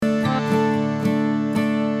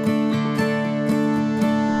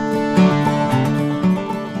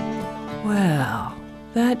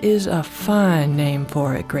That is a fine name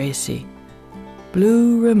for it, Gracie.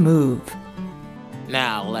 Blue Remove.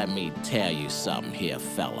 Now let me tell you something here,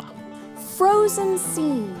 fella. Frozen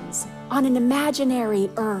scenes on an imaginary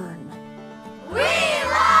urn. We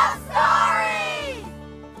love stories!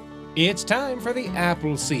 It's time for the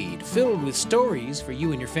Apple Seed, filled with stories for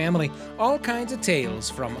you and your family, all kinds of tales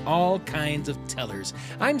from all kinds of tellers.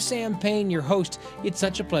 I'm Sam Payne, your host. It's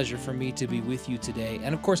such a pleasure for me to be with you today.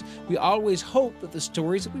 And of course, we always hope that the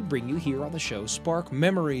stories that we bring you here on the show spark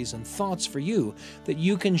memories and thoughts for you that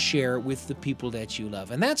you can share with the people that you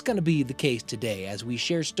love. And that's going to be the case today as we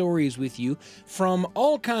share stories with you from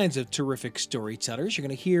all kinds of terrific storytellers. You're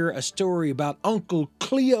going to hear a story about Uncle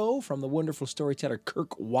Cleo from the wonderful storyteller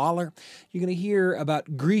Kirk Waller. You're going to hear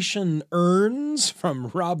about Grecian urns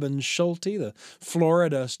from Robin Schulte, the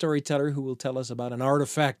Florida storyteller who will tell us about an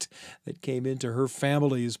artifact that came into her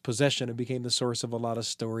family's possession and became the source of a lot of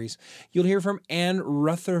stories. You'll hear from Anne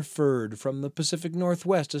Rutherford from the Pacific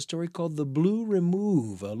Northwest, a story called The Blue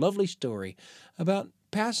Remove, a lovely story about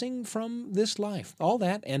passing from this life. All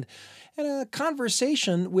that and a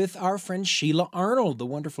conversation with our friend Sheila Arnold, the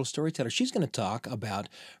wonderful storyteller. She's going to talk about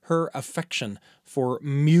her affection for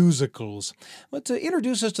musicals. But to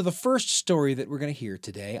introduce us to the first story that we're going to hear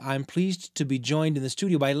today, I'm pleased to be joined in the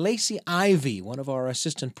studio by Lacey Ivy, one of our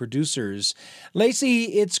assistant producers.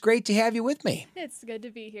 Lacey, it's great to have you with me. It's good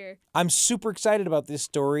to be here. I'm super excited about this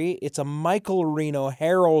story. It's a Michael Reno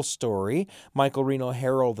Harrell story. Michael Reno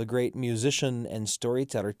Harrell, the great musician and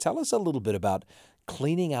storyteller. Tell us a little bit about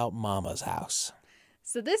cleaning out Mama's house.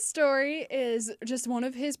 So this story is just one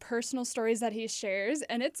of his personal stories that he shares,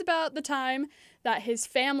 and it's about the time that his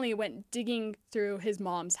family went digging through his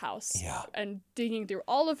mom's house. Yeah. And digging through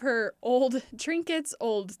all of her old trinkets,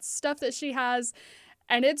 old stuff that she has.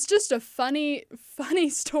 And it's just a funny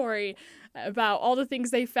story about all the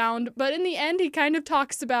things they found. But in the end, he kind of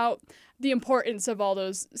talks about the importance of all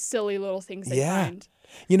those silly little things they find.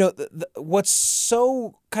 You know, what's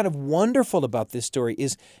so kind of wonderful about this story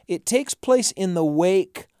is it takes place in the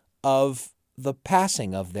wake of the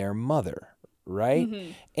passing of their mother, right?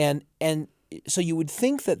 Mm-hmm. And so you would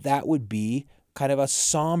think that would be kind of a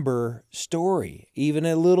somber story, even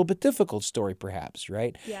a little bit difficult story perhaps,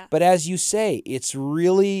 right? Yeah. But as you say, it's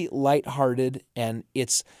really lighthearted, and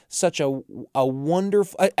it's such a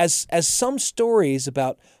wonderful, as some stories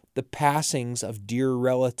about the passings of dear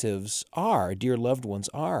relatives are, dear loved ones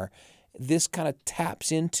are, this kind of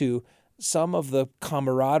taps into some of the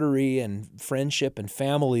camaraderie and friendship and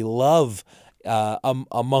family love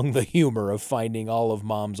among the humor of finding all of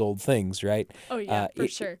Mom's old things, right? Oh, yeah, for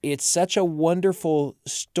sure. It's such a wonderful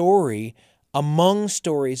story among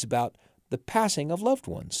stories about the passing of loved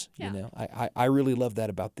ones. Yeah. You know, I really love that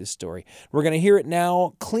about this story. We're going to hear it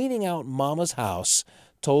now, Cleaning Out Mama's House,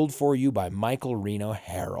 told for you by Michael Reno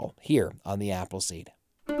Harrell, here on the Appleseed.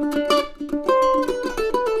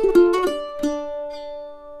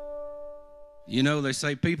 You know, they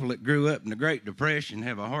say people that grew up in the Great Depression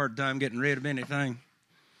have a hard time getting rid of anything.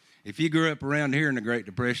 If you grew up around here in the Great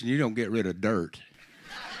Depression, you don't get rid of dirt.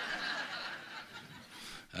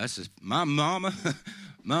 That's just, my mama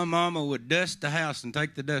would dust the house and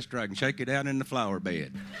take the dust rag and shake it out in the flower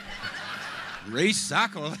bed.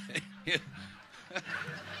 Recycle it.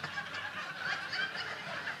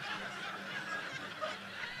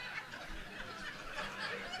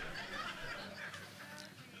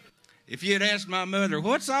 If you'd asked my mother,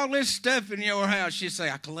 what's all this stuff in your house? She'd say,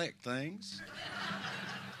 I collect things.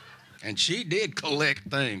 And she did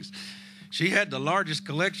collect things. She had the largest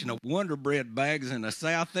collection of Wonder Bread bags in the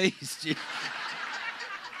Southeast.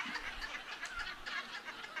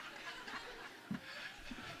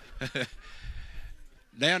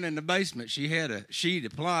 Down in the basement, she had a sheet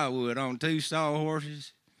of plywood on 2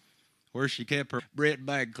 sawhorses where she kept her bread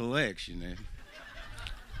bag collection.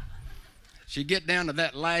 She'd get down to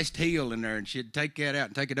that last heel in there, and she'd take that out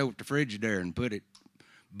and take it over to the Frigidaire and put it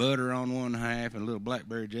butter on one half and a little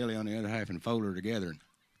blackberry jelly on the other half and fold her together and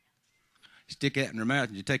stick that in her mouth,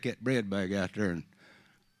 and you take that bread bag out there and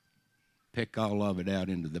pick all of it out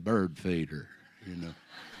into the bird feeder, you know.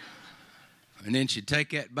 And then she'd take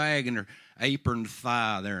that bag in her apron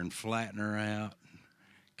thigh there and flatten her out,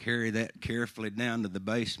 carry that carefully down to the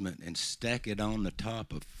basement and stack it on the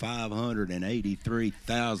top of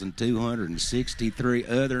 583,263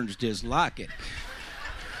 others just like it.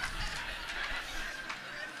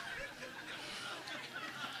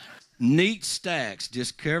 Neat stacks,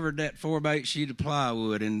 just covered that 4x8 sheet of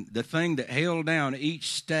plywood, and the thing that held down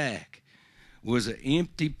each stack was an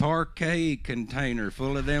empty parquet container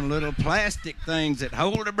full of them little plastic things that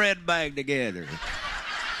hold a bread bag together.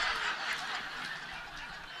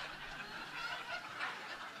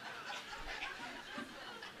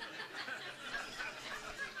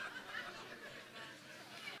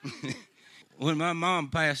 When my mom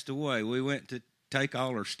passed away, we went to take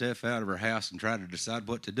all her stuff out of her house and try to decide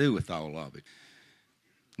what to do with all of it.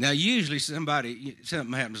 Now, usually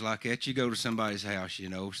something happens like that. You go to somebody's house,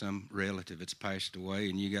 some relative that's passed away,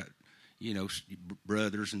 and you got,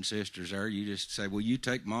 brothers and sisters there. You just say, well, you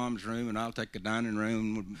take Mom's room and I'll take the dining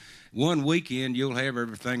room. One weekend, you'll have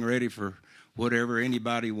everything ready for whatever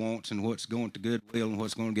anybody wants and what's going to Goodwill and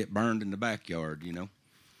what's going to get burned in the backyard,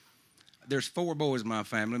 There's 4 boys in my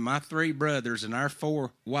family. My 3 brothers and our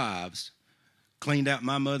 4 wives cleaned out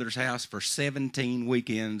my mother's house for 17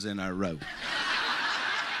 weekends in a row.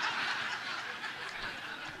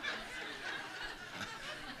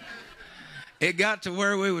 It got to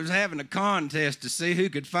where we was having a contest to see who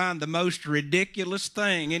could find the most ridiculous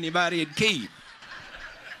thing anybody would keep.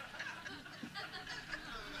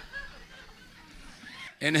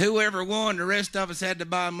 And whoever won, the rest of us had to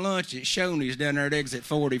buy them lunch at Shoney's down there at exit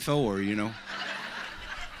 44,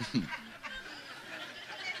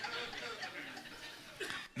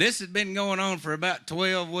 This had been going on for about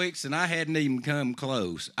 12 weeks, and I hadn't even come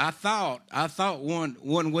close. I thought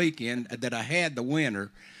one weekend that I had the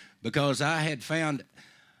winner because I had found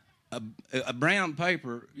a brown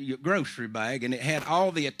paper grocery bag, and it had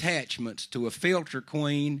all the attachments to a Filter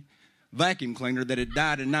Queen vacuum cleaner that had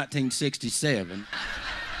died in 1967.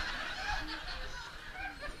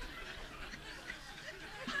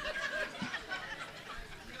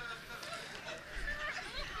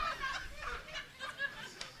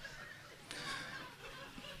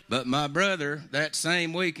 But my brother, that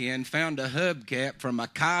same weekend, found a hubcap from a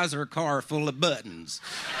Kaiser car full of buttons.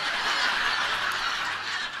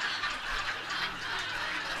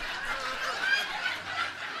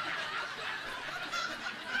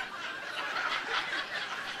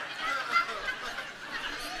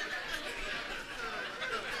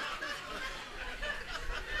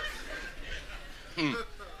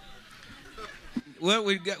 Well,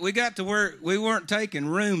 we got to where we weren't taking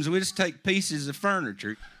rooms. We just take pieces of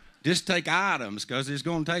furniture. Just take items, because it's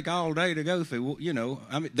going to take all day to go through,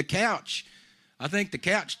 the couch. I think the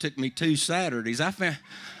couch took me 2 Saturdays. I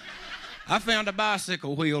found a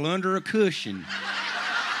bicycle wheel under a cushion.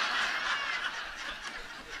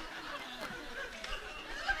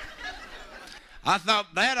 I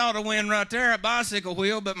thought that ought to win right there, a bicycle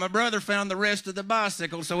wheel, but my brother found the rest of the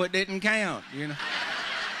bicycle, so it didn't count,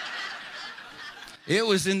 It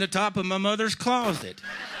was in the top of my mother's closet.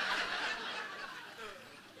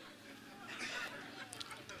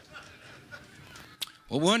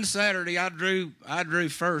 Well, one Saturday I drew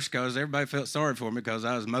first because everybody felt sorry for me because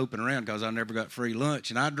I was moping around because I never got free lunch.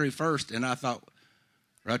 And I drew first, and I thought,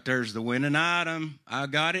 right there's the winning item. I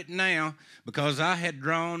got it now because I had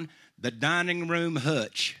drawn the dining room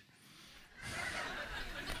hutch.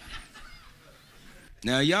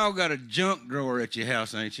 Now, y'all got a junk drawer at your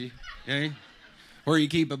house, ain't you? Okay? Where you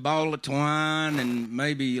keep a ball of twine and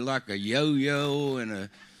maybe like a yo-yo and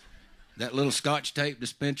that little Scotch tape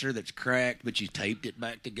dispenser that's cracked, but you taped it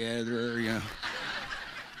back together,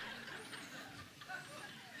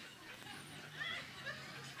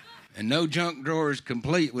 And no junk drawer is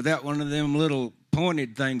complete without one of them little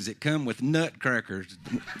pointed things that come with nutcrackers.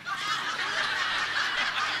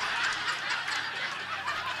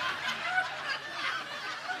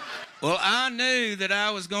 Well, I knew that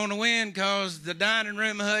I was going to win because the dining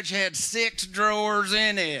room hutch had 6 drawers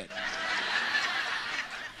in it.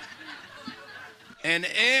 And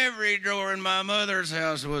every drawer in my mother's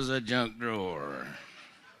house was a junk drawer.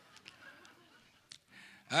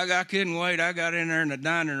 I couldn't wait. I got in there in the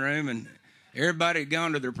dining room, and everybody had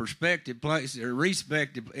gone to their prospective place, their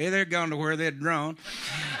respective. They'd gone to where they'd drawn.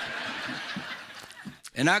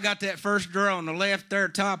 And I got that first drawer on the left there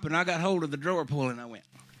top, and I got hold of the drawer pull, and I went.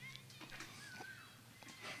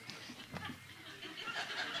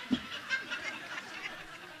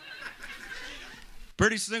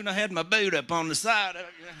 Pretty soon I had my boot up on the side of it.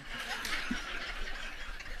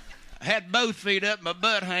 I had both feet up, my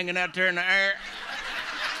butt hanging out there in the air.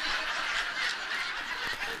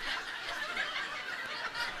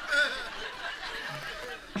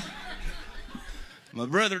 My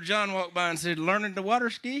brother John walked by and said, "Learning to water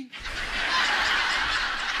ski?"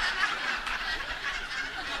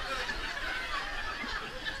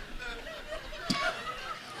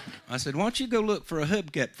 I said, "Why don't you go look for a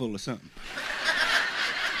hubcap full of something?"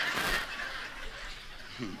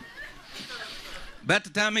 About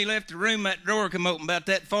the time he left the room, that drawer come open about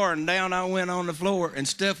that far, and down I went on the floor, and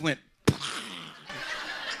stuff went.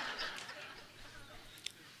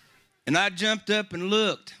 And I jumped up and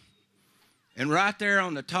looked, and right there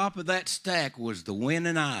on the top of that stack was the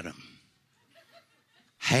winning item.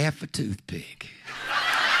 Half a toothpick.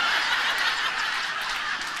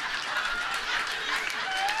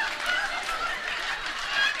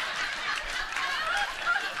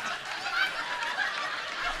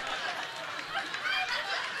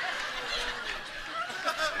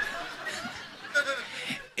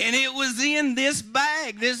 was in this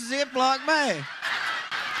bag, this Ziploc bag.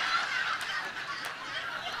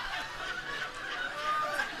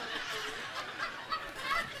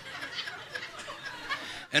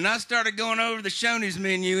 And I started going over the Shoney's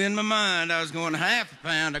menu in my mind. I was going half a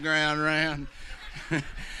pound of ground round,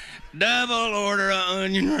 double order of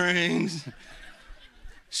onion rings,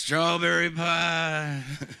 strawberry pie.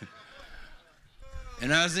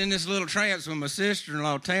 And I was in this little trance when my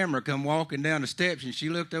sister-in-law, Tamara, come walking down the steps, and she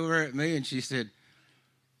looked over at me and she said,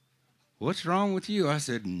 "What's wrong with you?" I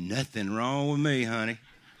said, "Nothing wrong with me, honey."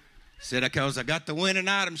 Said, "Because I got the winning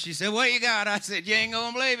item." She said, "What you got?" I said, "You ain't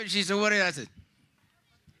gonna believe it." She said, "What is it?" I said,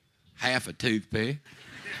 "Half a toothpick."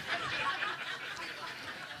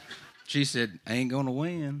 She said, "Ain't gonna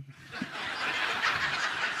win."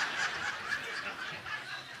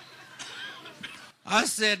 I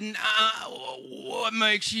said, "What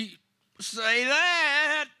makes you say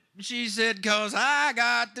that?" She said, "'Cause I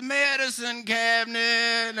got the medicine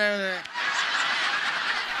cabinet.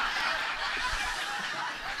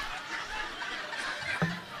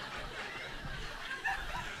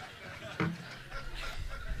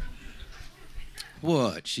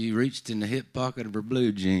 What? She reached in the hip pocket of her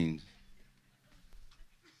blue jeans.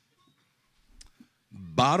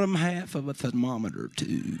 Bottom half of a thermometer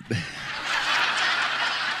tube.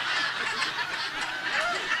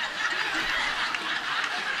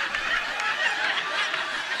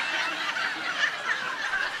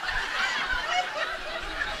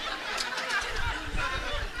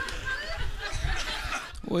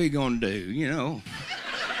 What are you gonna do, you know?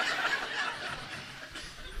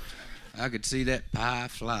 I could see that pie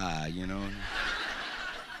fly, you know.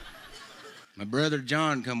 My brother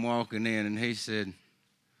John come walking in and he said,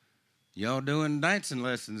 "Y'all doing dancing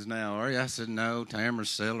lessons now, are you?" I said, "No, Tamara's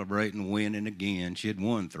celebrating winning again. She had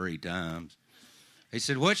won 3 times. He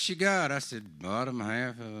said, "What she got?" I said, "Bottom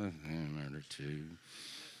half of a thermometer tube."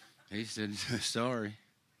 He said, "Sorry."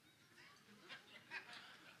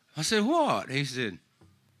 I said, "What?" He said,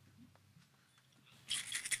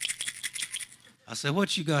 I said,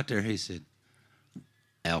 "What you got there?" He said,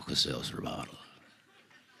 "Alka-Seltzer bottle.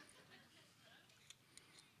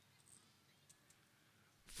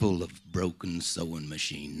 Full of broken sewing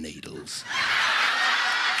machine needles."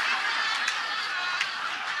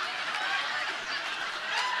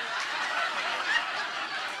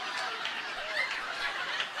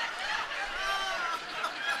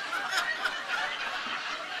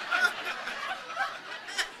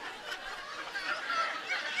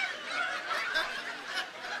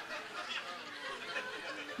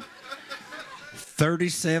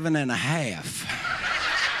 $37 and a half.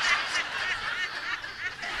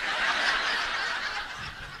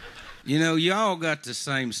 You know, y'all got the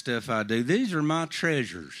same stuff I do. These are my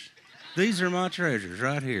treasures. These are my treasures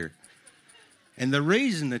right here. And the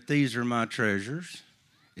reason that these are my treasures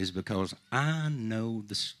is because I know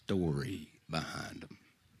the story behind them.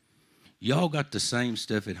 Y'all got the same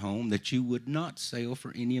stuff at home that you would not sell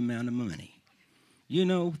for any amount of money. You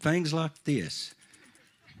know, things like this.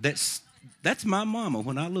 That's my mama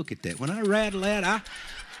when I look at that. When I rattle that,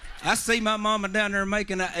 I see my mama down there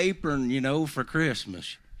making an apron, you know, for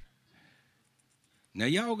Christmas. Now,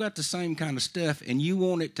 y'all got the same kind of stuff, and you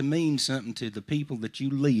want it to mean something to the people that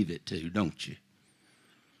you leave it to, don't you?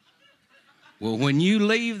 Well, when you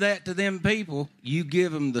leave that to them people, you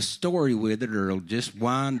give them the story with it, or it'll just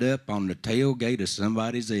wind up on the tailgate of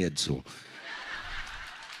somebody's Edsel.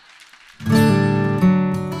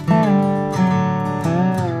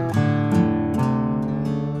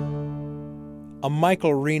 A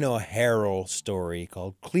Michael Reno Harrell story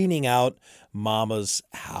called Cleaning Out Mama's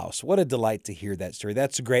House. What a delight to hear that story.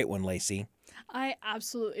 That's a great one, Lacey. I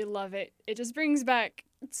absolutely love it. It just brings back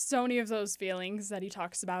so many of those feelings that he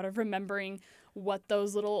talks about of remembering what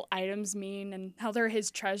those little items mean and how they're his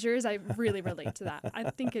treasures. I really relate to that. I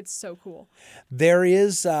think it's so cool. There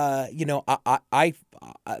is, there's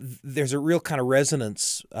a real kind of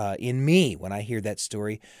resonance in me when I hear that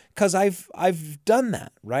story because I've done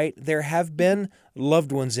that, right? There have been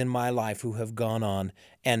loved ones in my life who have gone on,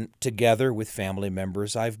 and together with family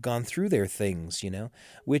members, I've gone through their things,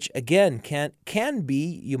 which again can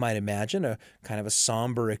be, you might imagine, a kind of a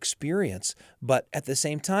somber experience, but at the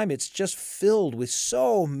same time, it's just filled with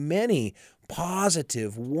so many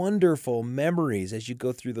positive, wonderful memories as you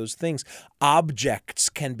go through those things. Objects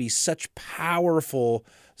can be such powerful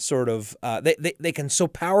sort of, they can so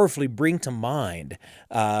powerfully bring to mind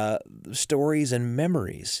stories and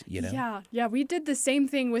memories, Yeah, we did the same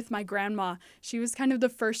thing with my grandma. She was kind of the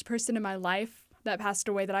first person in my life that passed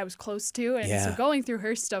away that I was close to. And so going through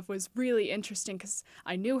her stuff was really interesting because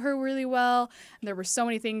I knew her really well. And there were so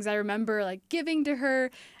many things I remember like giving to her.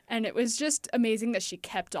 And it was just amazing that she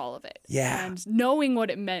kept all of it. Yeah. And knowing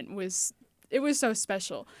what it meant was so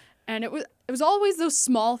special. And it was always those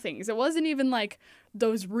small things. It wasn't even like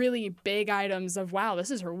those really big items of, wow, this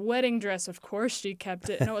is her wedding dress. Of course she kept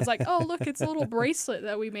it. And it was like, oh, look, it's a little bracelet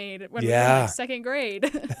that we made when we were in like second grade.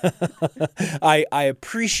 I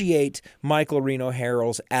appreciate Michael Reno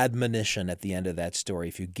Harrell's admonition at the end of that story.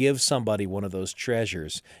 If you give somebody one of those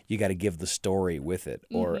treasures, you got to give the story with it,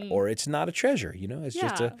 or it's not a treasure. It's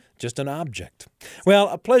just an object. Well,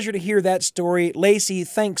 a pleasure to hear that story. Lacey,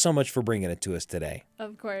 thanks so much for bringing it to us today.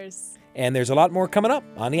 Of course. And there's a lot more coming up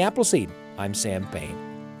on The Appleseed. I'm Sam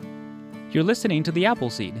Payne. You're listening to The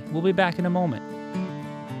Appleseed. We'll be back in a moment.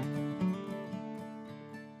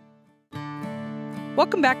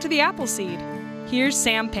 Welcome back to The Appleseed. Here's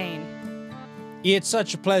Sam Payne. It's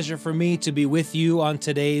such a pleasure for me to be with you on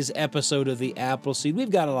today's episode of The Appleseed. We've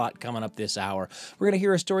got a lot coming up this hour. We're going to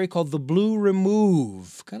hear a story called The Blue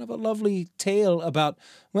Remove, kind of a lovely tale about,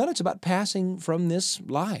 well, it's about passing from this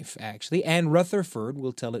life, actually. Anne Rutherford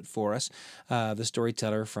will tell it for us. The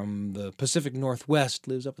storyteller from the Pacific Northwest,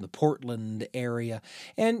 lives up in the Portland area.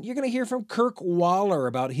 And you're going to hear from Kirk Waller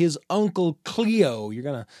about his Uncle Cleo. You're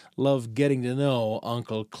going to love getting to know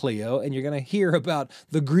Uncle Cleo. And you're going to hear about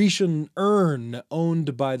the Grecian urn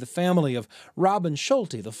owned by the family of Robin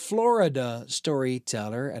Schulte, the Florida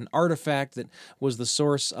storyteller, an artifact that was the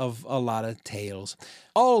source of a lot of tales.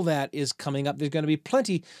 All that is coming up. There's going to be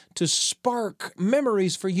plenty to spark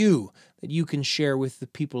memories for you that you can share with the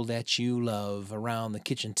people that you love around the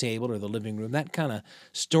kitchen table or the living room. That kind of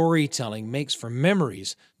storytelling makes for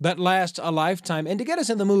memories that last a lifetime. And to get us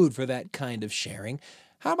in the mood for that kind of sharing,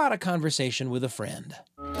 how about a conversation with a friend?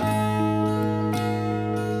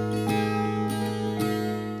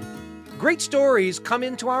 Great stories come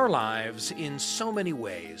into our lives in so many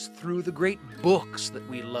ways, through the great books that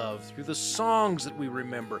we love, through the songs that we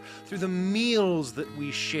remember, through the meals that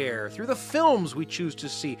we share, through the films we choose to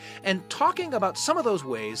see. And talking about some of those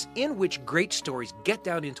ways in which great stories get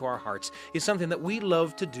down into our hearts is something that we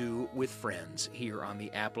love to do with friends here on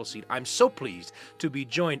the Appleseed. I'm so pleased to be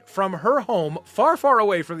joined from her home, far, far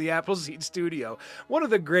away from the Appleseed studio, one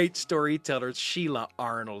of the great storytellers, Sheila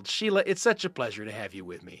Arnold. Sheila, it's such a pleasure to have you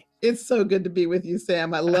with me. It's so good to be with you,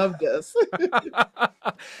 Sam. I love this.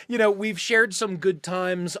 We've shared some good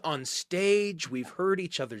times on stage. We've heard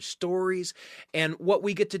each other's stories. And what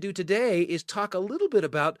we get to do today is talk a little bit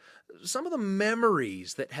about some of the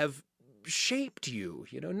memories that have shaped you,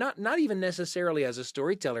 not even necessarily as a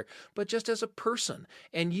storyteller, but just as a person.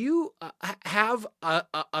 And you have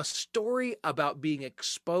a story about being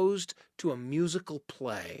exposed to a musical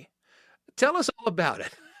play. Tell us all about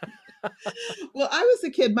it. Well, I was a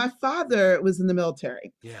kid. My father was in the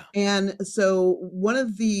military. Yeah. And so one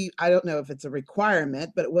of I don't know if it's a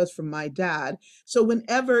requirement, but it was from my dad. So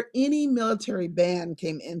whenever any military band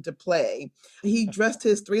came into play, he dressed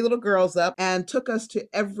his 3 little girls up and took us to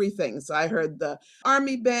everything. So I heard the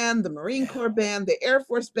Army band, the Marine Corps band, the Air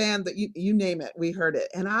Force band, you name it, we heard it.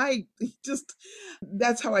 And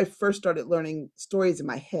that's how I first started learning stories in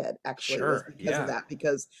my head, actually. Sure. Because of that,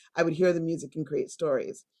 because I would hear the music and create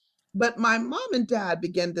stories. But my mom and dad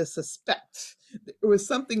began to suspect there was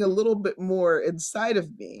something a little bit more inside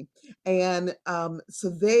of me. And so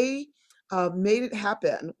they made it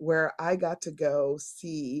happen where I got to go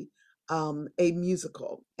see a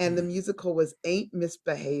musical. And the musical was Ain't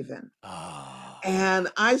Misbehavin'. Oh. And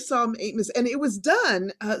I saw Ain't Miss, and it was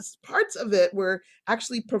done, parts of it were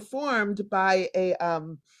actually performed by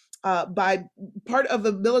by part of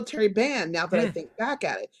a military band. Now that I think back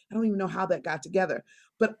at it, I don't even know how that got together.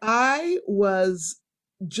 But I was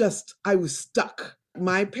stuck.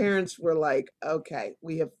 My parents were like, okay,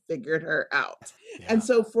 we have figured her out. Yeah. And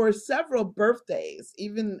so for several birthdays,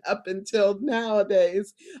 even up until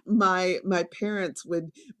nowadays, my parents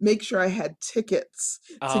would make sure I had tickets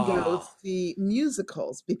to go see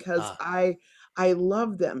musicals because I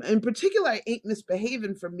love them. In particular, Ain't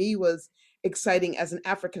Misbehavin' for me was exciting as an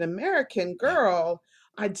African-American girl.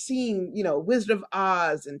 I'd seen, Wizard of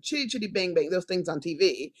Oz and Chitty Chitty Bang Bang, those things on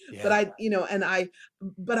TV, but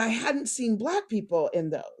I hadn't seen Black people in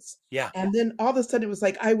those. Yeah. And then all of a sudden it was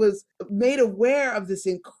like, I was made aware of this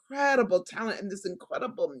incredible talent and this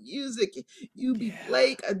incredible music, Eubie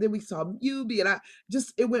Blake. And then we saw Eubie, and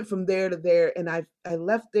it went from there to there. And I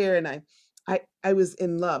left there and I was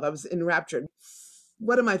in love. I was enraptured.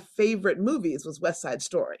 One of my favorite movies was West Side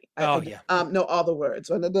Story. I know all the words.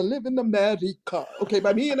 When I live in America. Okay,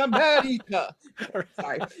 by me in America.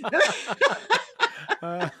 Sorry.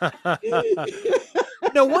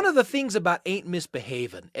 No, one of the things about Ain't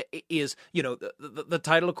Misbehavin' is, the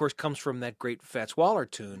title, of course, comes from that great Fats Waller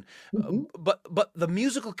tune, but the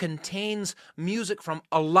musical contains music from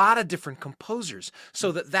a lot of different composers,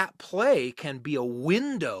 so that play can be a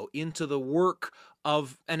window into the work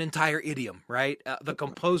of an entire idiom, right? The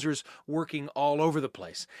composers working all over the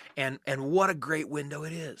place, and what a great window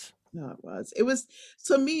it is. No, it was,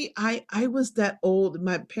 so me, I was that old.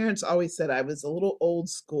 My parents always said I was a little old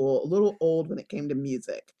school, a little old when it came to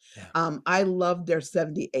music. Yeah. I loved their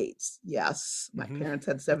 78s. Yes. My parents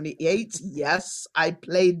had 78s. Yes. I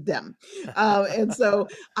played them. And so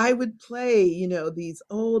I would play, these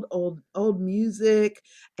old music,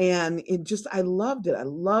 and I loved it. I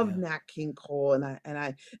loved Nat King Cole, and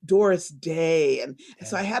I Doris Day. And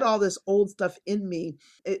so I had all this old stuff in me.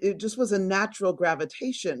 It just was a natural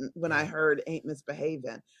gravitation when I heard Ain't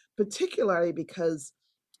Misbehavin', particularly because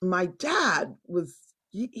my dad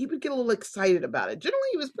he would get a little excited about it. Generally,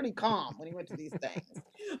 he was pretty calm when he went to these things.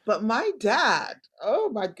 But my dad, oh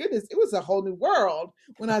my goodness, it was a whole new world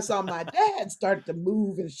when I saw my dad start to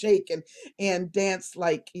move and shake and dance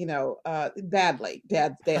like, badly.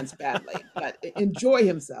 Dad danced badly, but enjoy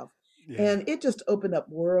himself. Yeah. And it just opened up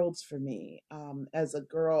worlds for me as a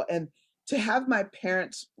girl. And to have my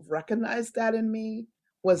parents recognize that in me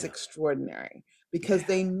was extraordinary, because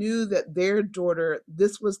they knew that their daughter,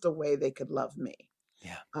 this was the way they could love me.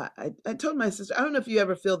 Yeah. I told my sister, I don't know if you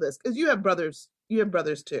ever feel this, because you have brothers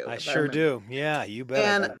too. I sure do. Yeah, you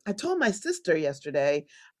bet. And I told my sister yesterday,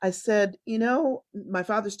 I said, my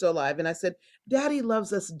father's still alive. And I said, Daddy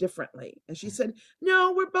loves us differently. And she said,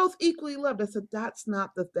 no, we're both equally loved. I said, that's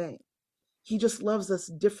not the thing. He just loves us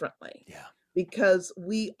differently. Yeah. Because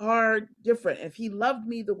we are different. If he loved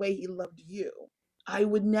me the way he loved you, I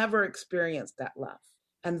would never experience that love,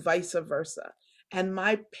 and vice versa. And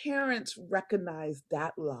my parents recognized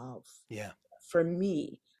that love for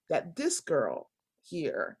me, that this girl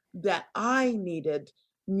here, that I needed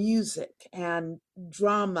music and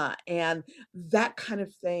drama and that kind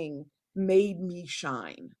of thing, made me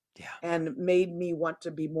shine and made me want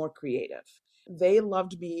to be more creative. They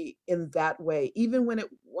loved me in that way, even when it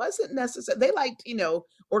wasn't necessary. They liked,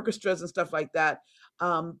 orchestras and stuff like that.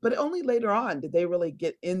 But only later on did they really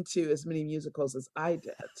get into as many musicals as I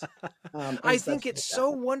did. I think it's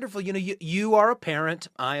so wonderful. You are a parent.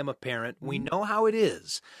 I am a parent. We know how it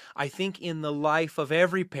is. I think in the life of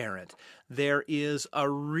every parent, there is a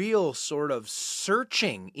real sort of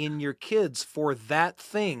searching in your kids for that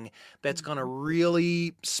thing that's going to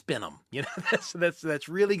really spin them. That's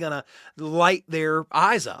really going to light their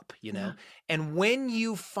eyes up. And when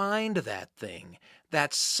you find that thing,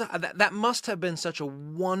 that must have been such a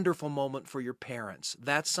wonderful moment for your parents.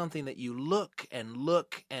 That's something that you look and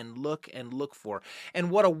look and look and look for. And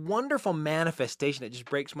what a wonderful manifestation. It just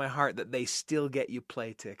breaks my heart that they still get you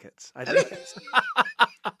play tickets. I think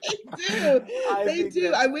They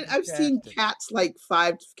do. I've seen Cats, like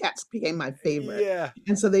 5 Cats became my favorite. Yeah.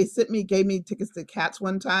 And so they gave me tickets to Cats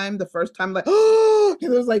one time. The first time, like, oh, it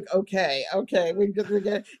was like, okay, we're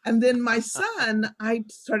good. And then my son, I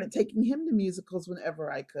started taking him to musicals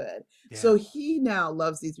whenever I could. Yeah. So he now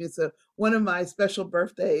loves these musicals. So one of my special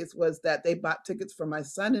birthdays was that they bought tickets for my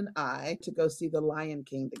son and I to go see The Lion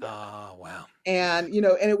King together. Oh, wow. And,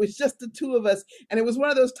 and it was just the two of us. And it was one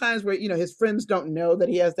of those times where, his friends don't know that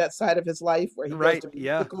he has that side of his life where he goes to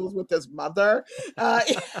musicals with his mother.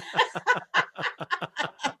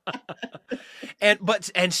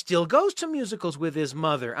 And still goes to musicals with his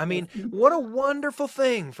mother. I mean, what a wonderful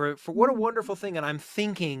thing what a wonderful thing. And I'm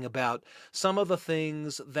thinking about some of the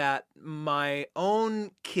things that my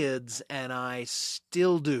own kids and I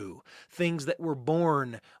still do, things that were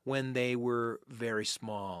born when they were very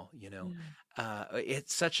small,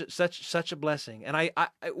 It's such a blessing. And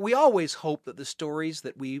we always hope that the stories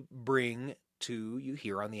that we bring to you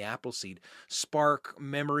here on the Appleseed spark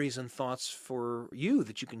memories and thoughts for you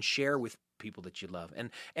that you can share with people that you love.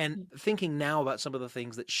 And thinking now about some of the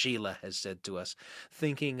things that Sheila has said to us,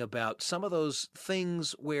 thinking about some of those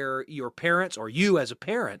things where your parents or you as a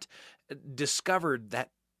parent discovered that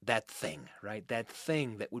thing, right? That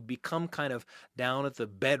thing that would become kind of down at the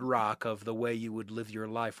bedrock of the way you would live your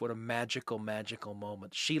life. What a magical, magical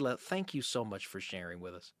moment. Sheila, thank you so much for sharing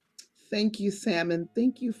with us. Thank you, Sam, and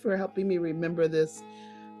thank you for helping me remember this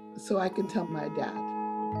so I can tell my dad.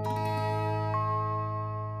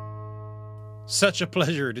 Such a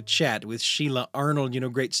pleasure to chat with Sheila Arnold.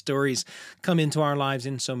 Great stories come into our lives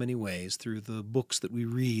in so many ways, through the books that we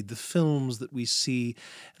read, the films that we see,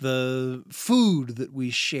 the food that we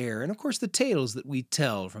share, and of course the tales that we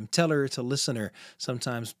tell, from teller to listener,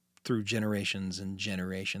 sometimes through generations and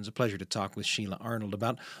generations. A pleasure to talk with Sheila Arnold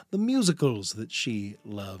about the musicals that she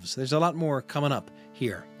loves. There's a lot more coming up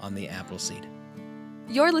here on The Appleseed.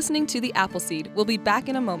 You're listening to The Appleseed. We'll be back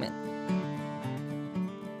in a moment.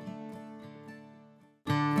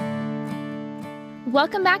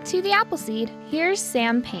 Welcome back to The Appleseed. Here's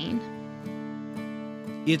Sam Payne.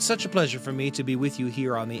 It's such a pleasure for me to be with you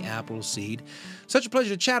here on The Appleseed. Such a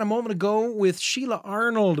pleasure to chat a moment ago with Sheila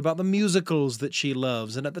Arnold about the musicals that she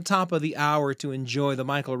loves, and at the top of the hour to enjoy the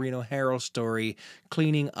Michael Reno Harrell story,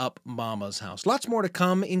 Cleaning Up Mama's House. Lots more to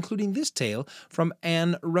come, including this tale from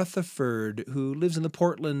Anne Rutherford, who lives in the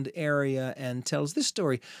Portland area and tells this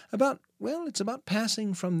story about, well, it's about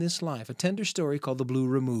passing from this life, a tender story called The Blue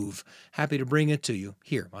Remove. Happy to bring it to you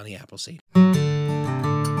here on The Appleseed.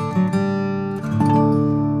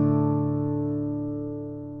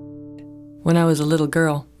 When I was a little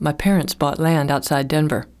girl, my parents bought land outside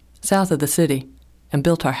Denver, south of the city, and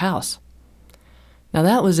built our house. Now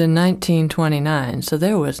that was in 1929, so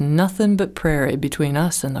there was nothing but prairie between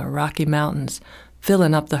us and the Rocky Mountains,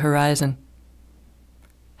 filling up the horizon.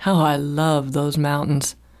 How I loved those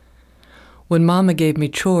mountains. When Mama gave me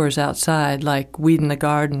chores outside, like weeding the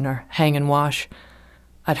garden or hanging wash,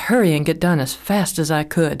 I'd hurry and get done as fast as I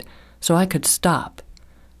could, so I could stop,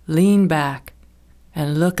 lean back,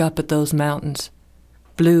 and look up at those mountains,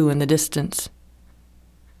 blue in the distance.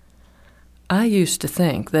 I used to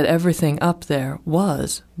think that everything up there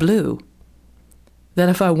was blue. That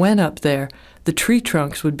if I went up there, the tree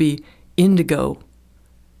trunks would be indigo,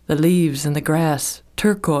 the leaves and the grass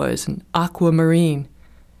turquoise and aquamarine,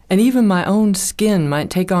 and even my own skin might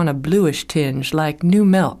take on a bluish tinge like new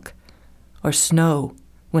milk or snow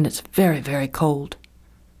when it's very, very cold.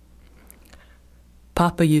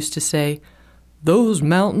 Papa used to say, "Those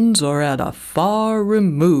mountains are at a far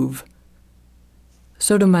remove."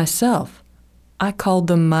 So to myself, I called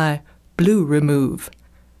them my blue remove.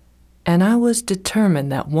 And I was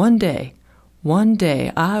determined that one day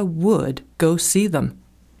I would go see them.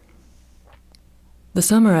 The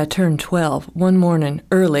summer I turned 12, one morning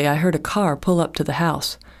early I heard a car pull up to the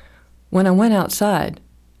house. When I went outside,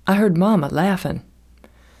 I heard Mama laughing.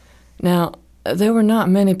 Now, there were not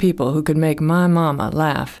many people who could make my Mama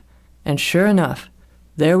laugh. And sure enough,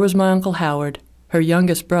 there was my Uncle Howard, her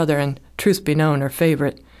youngest brother and, truth be known, her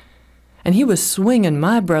favorite. And he was swinging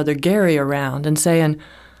my brother Gary around and saying,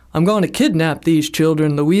 "I'm going to kidnap these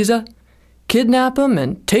children, Louisa. Kidnap 'em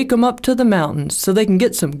and take 'em up to the mountains so they can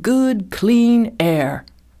get some good, clean air."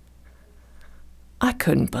 I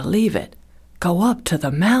couldn't believe it. Go up to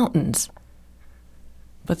the mountains.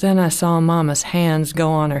 But then I saw Mama's hands go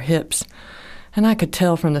on her hips, and I could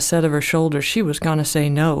tell from the set of her shoulders she was going to say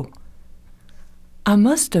no. I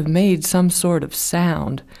must have made some sort of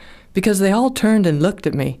sound, because they all turned and looked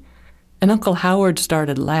at me, and Uncle Howard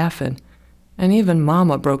started laughing, and even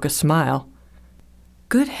Mama broke a smile.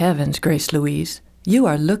 "Good heavens, Grace Louise, you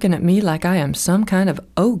are looking at me like I am some kind of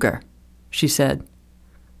ogre," she said.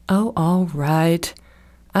 "Oh, all right.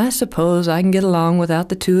 I suppose I can get along without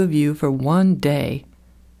the two of you for one day.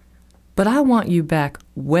 But I want you back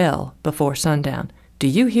well before sundown. Do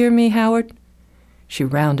you hear me, Howard?" She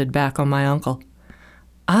rounded back on my uncle.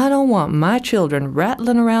 "I don't want my children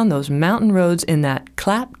rattling around those mountain roads in that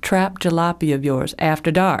clap-trap jalopy of yours after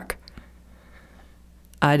dark."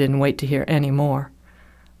 I didn't wait to hear any more.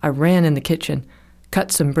 I ran in the kitchen,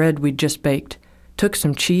 cut some bread we'd just baked, took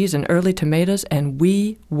some cheese and early tomatoes, and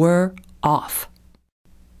we were off.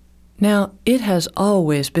 Now, it has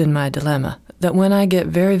always been my dilemma that when I get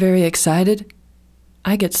very, very excited,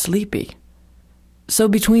 I get sleepy. So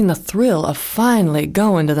between the thrill of finally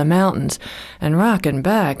going to the mountains and rocking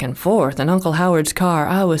back and forth in Uncle Howard's car,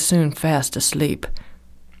 I was soon fast asleep.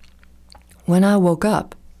 When I woke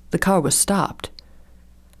up, the car was stopped.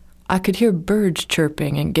 I could hear birds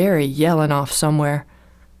chirping and Gary yelling off somewhere.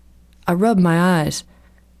 I rubbed my eyes.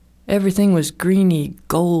 Everything was greeny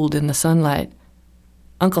gold in the sunlight.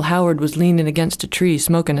 Uncle Howard was leaning against a tree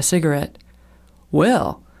smoking a cigarette.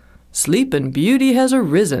 "Well, Sleeping Beauty has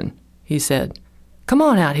arisen," he said. "Come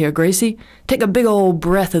on out here, Gracie. Take a big old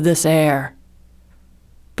breath of this air."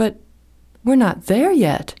 "But we're not there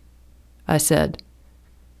yet," I said.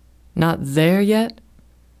 "Not there yet?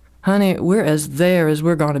 Honey, we're as there as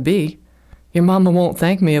we're going to be. Your mama won't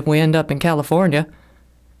thank me if we end up in California."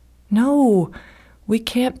 "No, we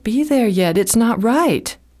can't be there yet. It's not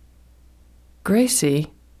right."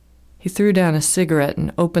 "Gracie," he threw down a cigarette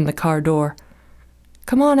and opened the car door.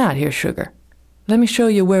 "Come on out here, sugar. Let me show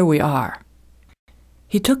you where we are."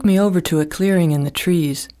 He took me over to a clearing in the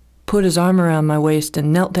trees, put his arm around my waist,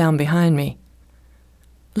 and knelt down behind me.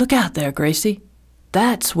 "Look out there, Gracie.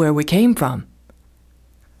 That's where we came from."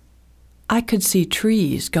 I could see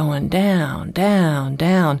trees going down, down,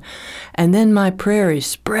 down, and then my prairie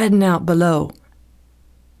spreading out below.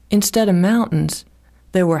 Instead of mountains,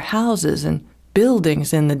 there were houses and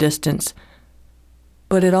buildings in the distance,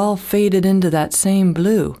 but it all faded into that same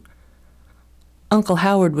blue. Uncle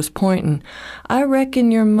Howard was pointing. "I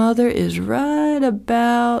reckon your mother is right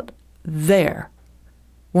about there,"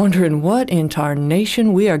 wondering what in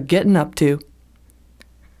tarnation we are getting up to.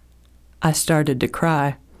 I started to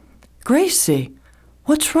cry. "Gracie,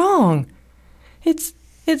 what's wrong? It's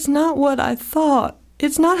not what I thought.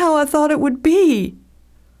 It's not how I thought it would be."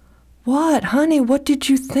 "What, honey, what did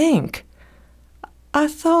you think?" I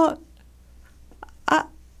thought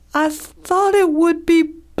it would be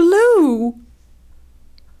blue."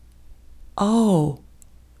 "Oh,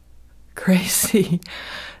 Gracie,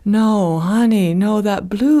 no, honey, no, that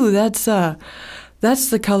blue, that's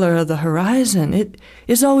the color of the horizon. It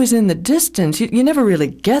is always in the distance. You never really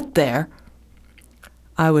get there."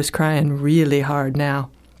 I was crying really hard now.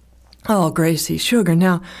 "Oh, Gracie, sugar,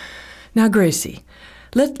 now, Gracie,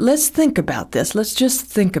 let's think about this. Let's just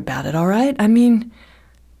think about it, all right? I mean,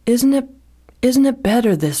 isn't it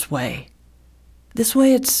better this way? This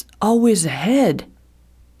way it's always ahead.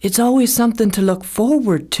 It's always something to look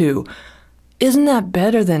forward to. Isn't that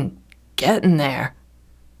better than getting there?"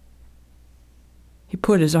 He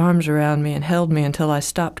put his arms around me and held me until I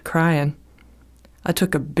stopped crying. I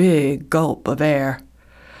took a big gulp of air.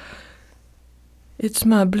 "It's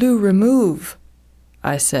my blue remove,"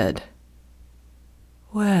 I said.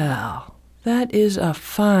 "Well, that is a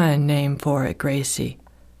fine name for it, Gracie.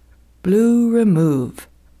 Blue remove.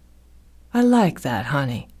 I like that,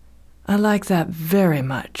 honey. I like that very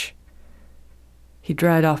much." He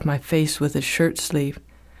dried off my face with his shirt sleeve.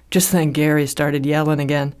 Just then Gary started yelling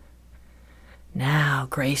again. "Now,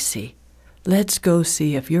 Gracie, let's go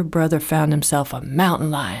see if your brother found himself a mountain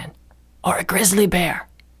lion or a grizzly bear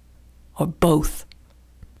or both."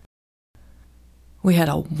 We had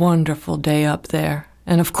a wonderful day up there,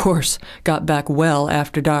 and of course got back well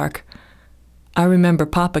after dark. I remember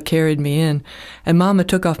Papa carried me in, and Mama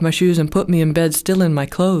took off my shoes and put me in bed still in my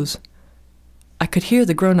clothes. I could hear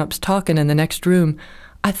the grown-ups talking in the next room.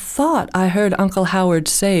 I thought I heard Uncle Howard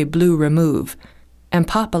say blue remove, and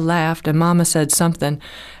Papa laughed and Mama said something,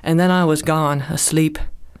 and then I was gone, asleep.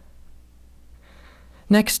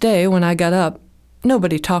 Next day, when I got up,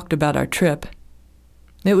 nobody talked about our trip.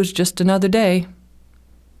 It was just another day.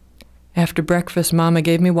 After breakfast, Mama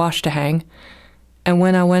gave me wash to hang, and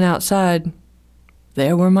when I went outside,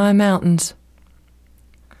 there were my mountains.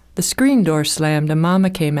 The screen door slammed and Mama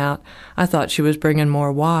came out. I thought she was bringing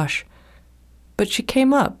more wash. But she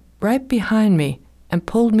came up right behind me and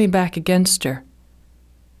pulled me back against her.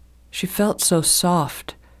 She felt so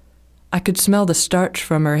soft. I could smell the starch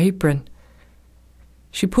from her apron.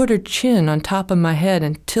 She put her chin on top of my head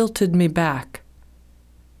and tilted me back.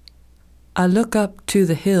 "I look up to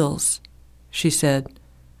the hills," she said,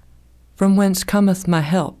 "from whence cometh my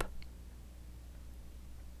help."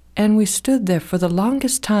 And we stood there for the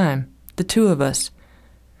longest time, the two of us,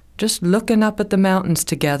 just looking up at the mountains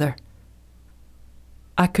together.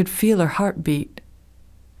 I could feel her heartbeat.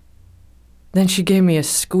 Then she gave me a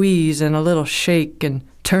squeeze and a little shake and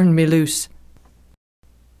turned me loose.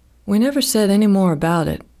 We never said any more about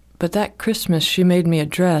it, but that Christmas she made me a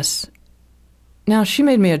dress. Now, she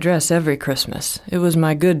made me a dress every Christmas. It was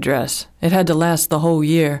my good dress. It had to last the whole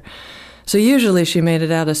year. So usually she made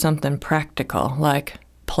it out of something practical, like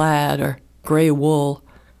plaid or gray wool.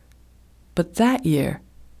 But that year,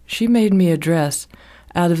 she made me a dress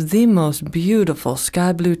out of the most beautiful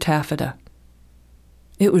sky blue taffeta.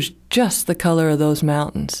 It was just the color of those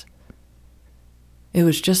mountains. It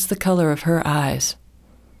was just the color of her eyes.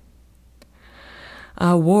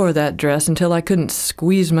 I wore that dress until I couldn't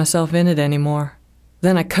squeeze myself in it anymore.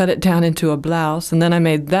 Then I cut it down into a blouse, and then I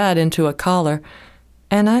made that into a collar,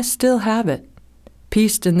 and I still have it,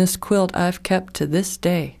 pieced in this quilt I've kept to this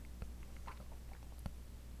day.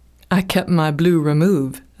 I kept my blue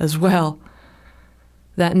remove as well.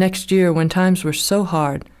 That next year, when times were so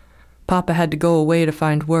hard, Papa had to go away to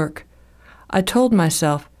find work. I told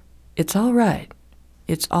myself, it's all right.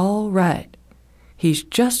 It's all right. He's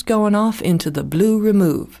just going off into the blue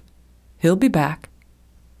remove. He'll be back.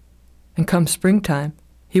 And come springtime,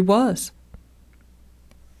 he was.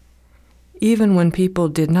 Even when people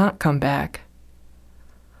did not come back.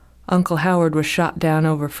 Uncle Howard was shot down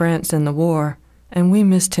over France in the war, and we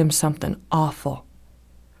missed him something awful.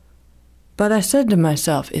 But I said to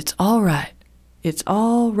myself, it's all right. It's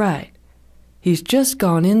all right. He's just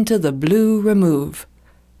gone into the blue remove.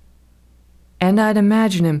 And I'd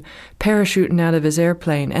imagine him parachuting out of his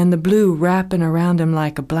airplane and the blue wrapping around him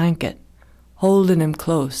like a blanket, holding him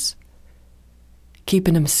close,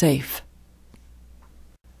 keeping him safe.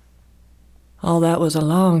 All that was a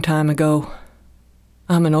long time ago.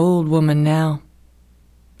 I'm an old woman now.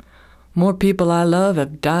 More people I love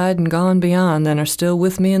have died and gone beyond than are still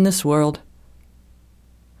with me in this world.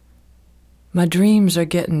 My dreams are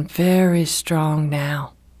getting very strong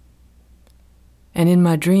now. And in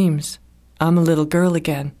my dreams, I'm a little girl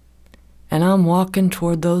again, and I'm walking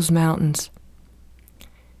toward those mountains.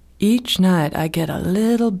 Each night I get a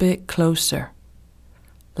little bit closer.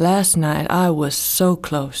 Last night I was so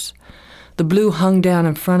close. The blue hung down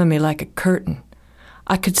in front of me like a curtain.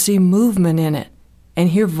 I could see movement in it and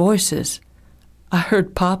hear voices. I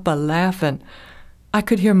heard Papa laughing. I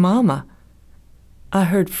could hear Mama. I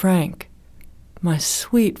heard Frank, my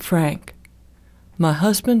sweet Frank, my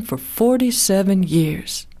husband for 47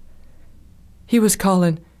 years. He was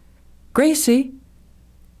calling, "Gracie,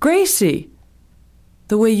 Gracie,"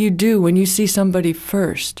 the way you do when you see somebody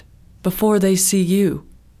first, before they see you.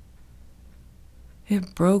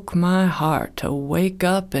 It broke my heart to wake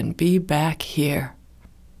up and be back here.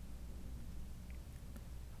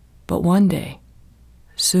 But one day,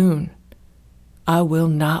 soon, I will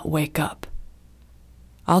not wake up.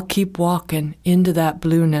 I'll keep walking into that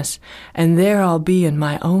blueness, and there I'll be in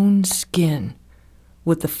my own skin,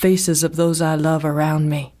 with the faces of those I love around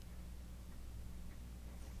me.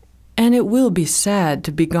 And it will be sad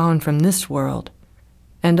to be gone from this world,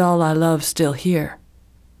 and all I love still here.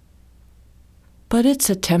 But it's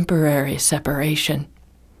a temporary separation.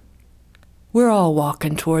 We're all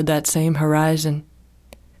walking toward that same horizon,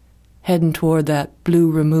 heading toward that blue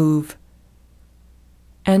remove.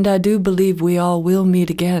 And I do believe we all will meet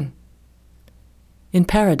again, in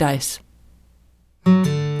paradise. A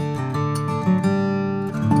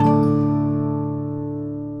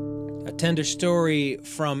tender story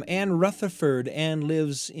from Ann Rutherford. Ann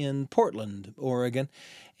lives in Portland, Oregon,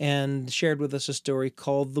 and shared with us a story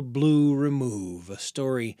called The Blue Remove, a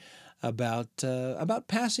story about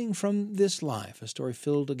passing from this life, a story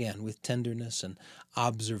filled again with tenderness and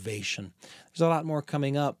observation. There's a lot more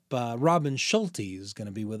coming up. Robin Schulte is going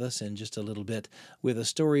to be with us in just a little bit with a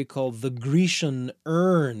story called The Grecian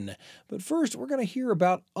Urn. But first, we're going to hear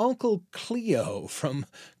about Uncle Cleo from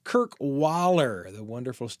Kirk Waller, the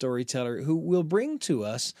wonderful storyteller who will bring to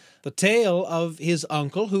us the tale of his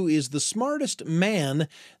uncle, who is the smartest man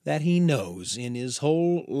that he knows in his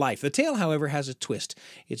whole life. The tale, however, has a twist.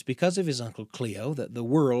 It's because of his Uncle Cleo that the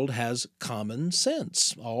world has common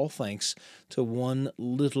sense, all thanks to one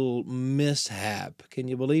little mishap. Can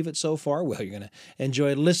you believe it so far? Well, you're going to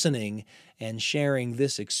enjoy listening and sharing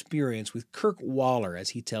this experience with Kirk Waller as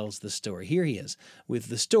he tells the story. Here he is with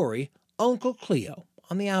the story, Uncle Cleo,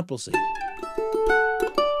 on the Appleseed.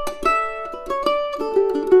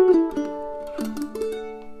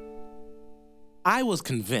 I was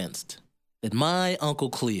convinced that my Uncle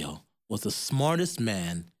Cleo was the smartest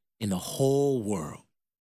man in the whole world.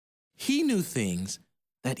 He knew things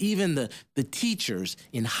that even the teachers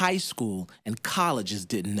in high school and colleges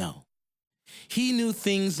didn't know. He knew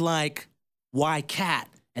things like why cat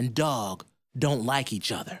and dog don't like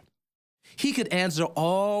each other. He could answer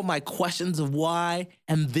all my questions of why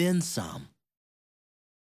and then some.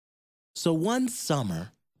 So one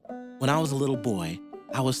summer, when I was a little boy,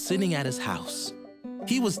 I was sitting at his house.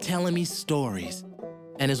 He was telling me stories,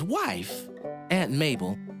 and his wife, Aunt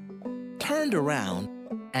Mabel, turned around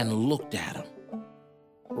and looked at him.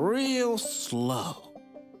 Real slow.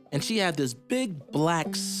 And she had this big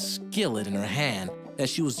black skillet in her hand that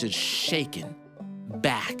she was just shaking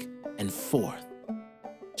back and forth.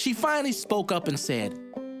 She finally spoke up and said,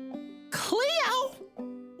 "Cleo,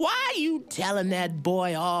 why you telling that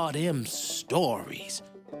boy all them stories?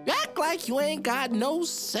 You act like you ain't got no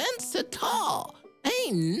sense at all.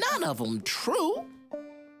 Ain't none of them true."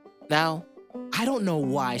 Now, I don't know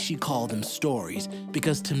why she called them stories,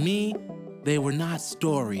 because to me, they were not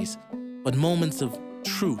stories, but moments of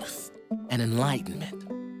truth and enlightenment.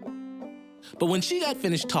 But when she got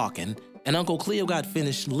finished talking and Uncle Cleo got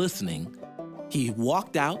finished listening, he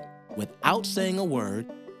walked out without saying a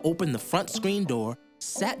word, opened the front screen door,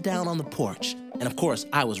 sat down on the porch, and of course,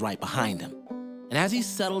 I was right behind him. And as he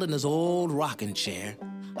settled in his old rocking chair,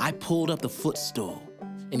 I pulled up the footstool,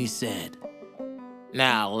 and he said,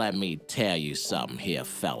 "Now let me tell you something here,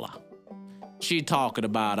 fella. She talking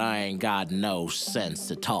about I ain't got no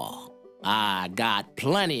sense at all. I got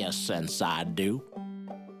plenty of sense, I do.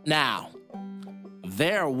 Now,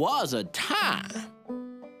 there was a time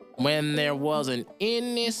when there wasn't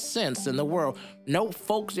any sense in the world. No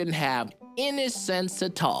folks didn't have any sense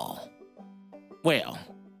at all. Well,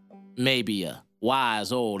 maybe a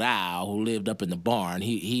wise old owl who lived up in the barn,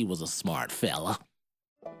 he was a smart fella.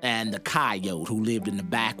 And the coyote who lived in the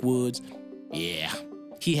backwoods, yeah,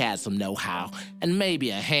 he had some know-how and maybe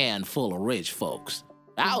a handful of rich folks.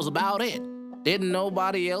 That was about it. Didn't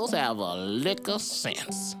nobody else have a lick of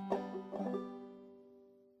sense.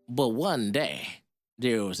 But one day,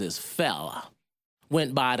 there was this fella,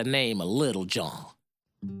 went by the name of Little John.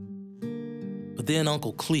 But then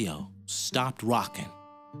Uncle Cleo stopped rocking,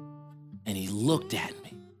 and he looked at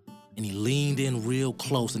me, and he leaned in real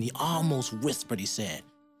close, and he almost whispered, he said,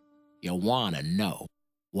 "You want to know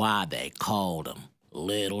why they called him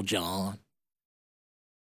Little John?"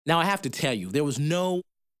 Now, I have to tell you, there was no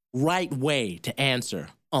right way to answer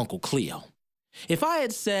Uncle Cleo. If I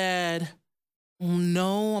had said,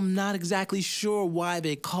 "No, I'm not exactly sure why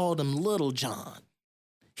they called him Little John,"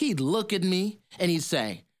 he'd look at me and he'd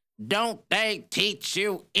say, "Don't they teach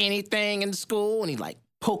you anything in school?" And he'd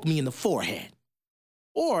poke me in the forehead.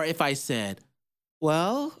 Or if I said,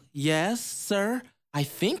 "Well, yes, sir, I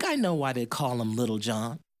think I know why they call him Little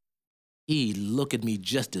John," he'd look at me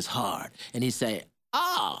just as hard and he'd say,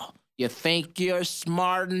 "Oh, you think you're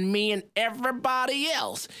smarter than me and everybody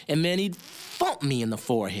else?" And then he'd thump me in the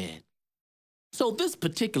forehead. So this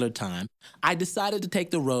particular time, I decided to take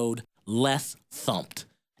the road less thumped.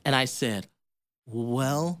 And I said,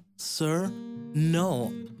 "Well, sir,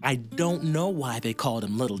 no, I don't know why they called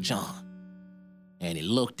him Little John." And he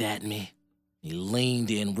looked at me. He leaned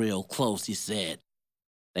in real close. He said,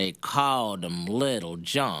 "They called him Little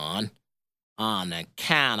John on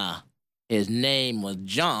account of his name was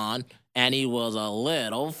John and he was a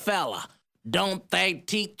little fella. Don't they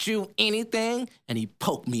teach you anything?" And he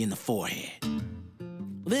poked me in the forehead.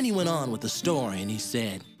 Then he went on with the story and he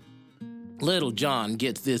said, Little John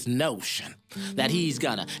gets this notion that he's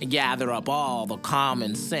gonna gather up all the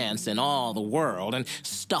common sense in all the world and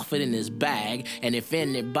stuff it in his bag, and if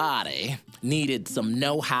anybody needed some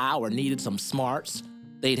know-how or needed some smarts,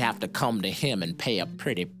 they'd have to come to him and pay a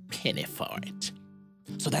pretty penny for it.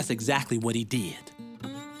 So that's exactly what he did.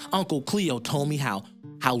 Uncle Cleo told me how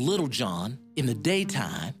Little John, in the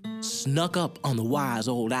daytime, snuck up on the wise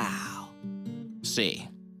old owl. See,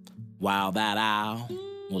 while that owl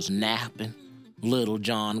was napping, Little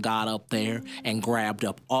John got up there and grabbed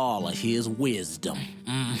up all of his wisdom.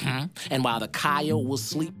 And while the coyote was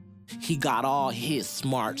asleep, he got all his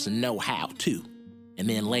smarts and know-how too. And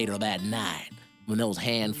then later that night, when those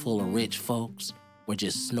handful of rich folks were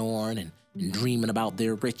just snoring and dreaming about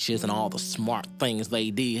their riches and all the smart things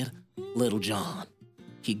they did, Little John,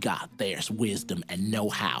 he got their wisdom and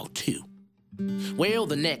know-how too. Well,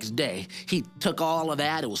 the next day, he took all of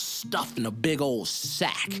that. It was stuffed in a big old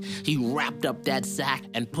sack. He wrapped up that sack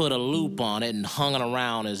and put a loop on it and hung it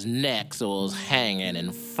around his neck so it was hanging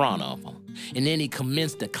in front of him. And then he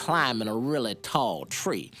commenced to climb in a really tall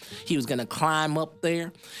tree. He was going to climb up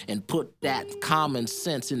there and put that common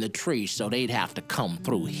sense in the tree so they'd have to come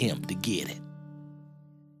through him to get it.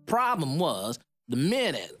 Problem was, the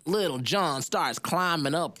minute Little John starts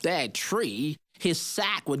climbing up that tree, his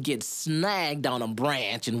sack would get snagged on a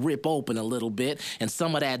branch and rip open a little bit, and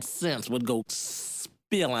some of that sense would go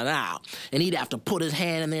spilling out. And he'd have to put his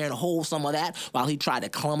hand in there and hold some of that while he tried to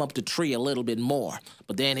climb up the tree a little bit more.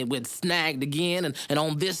 But then it would snagged again, and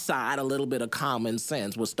on this side, a little bit of common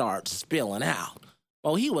sense would start spilling out.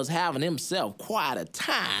 Well, he was having himself quite a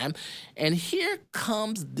time, and here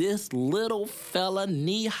comes this little fella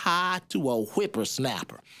knee-high to a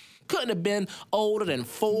whippersnapper. Couldn't have been older than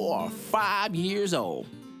 4 or 5 years old.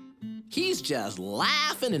 He's just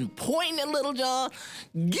laughing and pointing at Little John.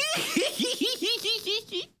 Look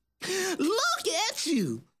at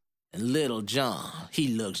you. And Little John, he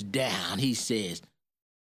looks down. He says,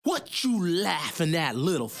 "What you laughing at,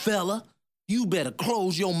 little fella? You better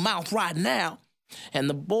close your mouth right now." And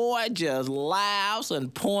the boy just laughs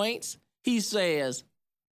and points. He says,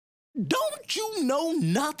 "Don't you know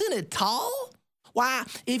nothing at all? Why,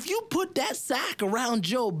 if you put that sack around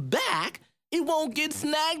your back, it won't get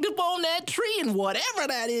snagged up on that tree, and whatever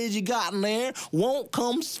that is you got in there won't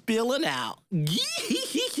come spilling out."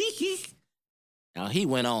 Now, he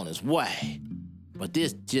went on his way, but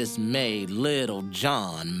this just made Little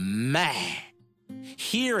John mad.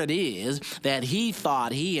 Here it is that he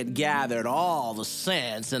thought he had gathered all the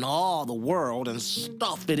sense in all the world and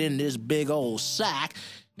stuffed it in this big old sack,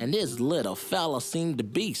 and this little fella seemed to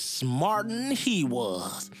be smarter than he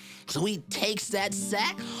was. So he takes that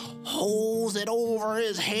sack, holds it over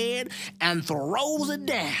his head, and throws it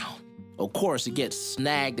down. Of course, it gets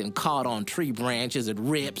snagged and caught on tree branches. It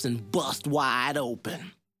rips and busts wide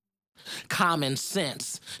open. Common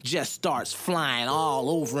sense just starts flying all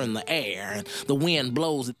over in the air, and the wind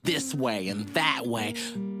blows it this way and that way.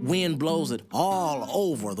 Wind blows it all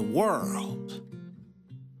over the world.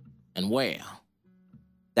 And well,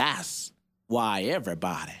 that's why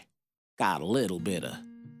everybody got a little bit of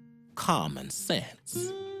common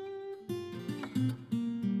sense.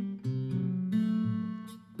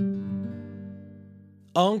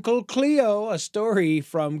 Uncle Cleo, a story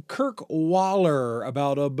from Kirk Waller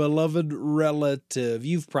about a beloved relative.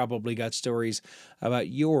 You've probably got stories about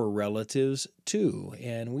your relatives too,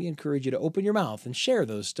 and we encourage you to open your mouth and share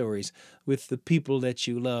those stories with the people that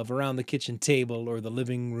you love around the kitchen table or the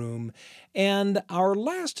living room. And our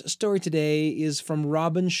last story today is from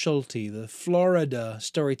Robin Schulte, the Florida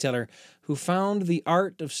storyteller who found the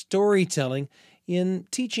art of storytelling in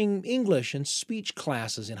teaching English and speech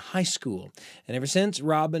classes in high school. And ever since,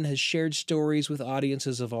 Robin has shared stories with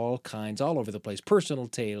audiences of all kinds, all over the place. Personal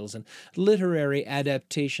tales and literary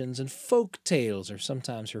adaptations and folk tales are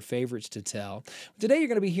sometimes her favorites to tell. Today, you're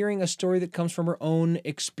going to be hearing a story that comes from her own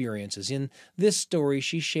experiences. In this story,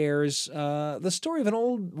 she shares the story of an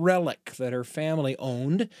old relic that her family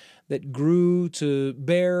owned that grew to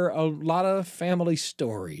bear a lot of family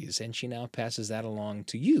stories, and she now passes that along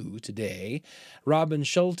to you today. Robin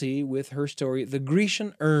Schulte with her story, The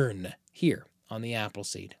Grecian Urn, here on the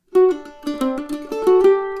Appleseed.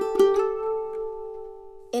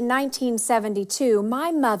 In 1972,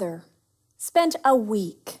 my mother spent a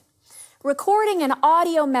week recording an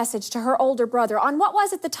audio message to her older brother on what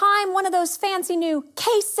was at the time one of those fancy new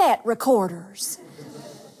cassette recorders.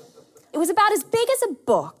 It was about as big as a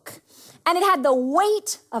book, and it had the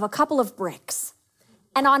weight of a couple of bricks.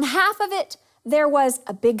 And on half of it, there was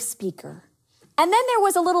a big speaker. And then there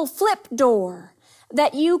was a little flip door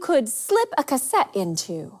that you could slip a cassette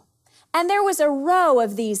into. And there was a row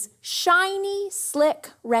of these shiny, slick,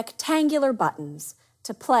 rectangular buttons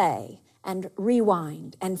to play and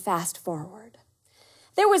rewind and fast forward.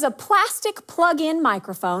 There was a plastic plug-in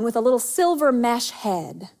microphone with a little silver mesh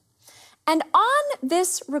head. And on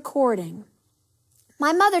this recording,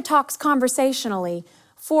 my mother talks conversationally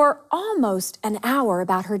for almost an hour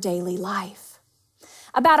about her daily life,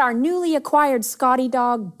 about our newly acquired Scotty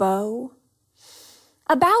dog, Bo,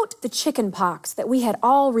 about the chicken pox that we had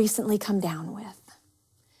all recently come down with,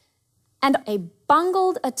 and a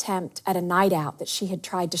bungled attempt at a night out that she had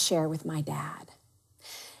tried to share with my dad.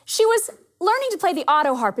 She was learning to play the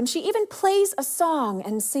auto harp, and she even plays a song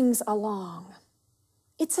and sings along.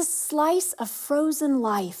 It's a slice of frozen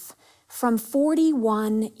life from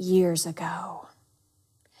 41 years ago.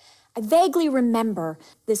 I vaguely remember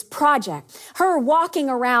this project, her walking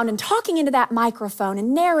around and talking into that microphone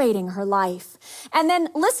and narrating her life, and then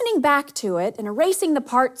listening back to it and erasing the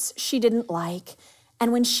parts she didn't like.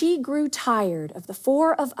 And when she grew tired of the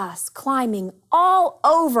four of us climbing all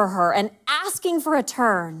over her and asking for a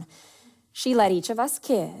turn, she let each of us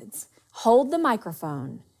kids hold the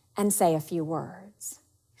microphone and say a few words.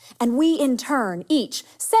 And we, in turn, each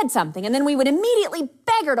said something, and then we would immediately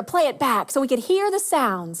beg her to play it back so we could hear the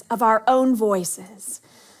sounds of our own voices.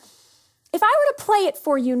 If I were to play it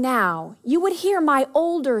for you now, you would hear my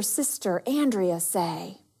older sister, Andrea,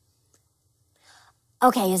 say,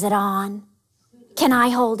 "Okay, is it on? Can I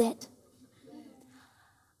hold it?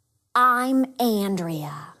 I'm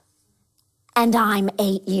Andrea, and I'm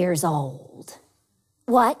 8 years old."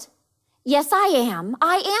 What? Yes, I am.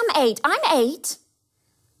 I am 8. I'm 8.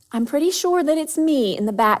 I'm pretty sure that it's me in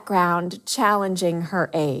the background challenging her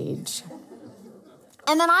age.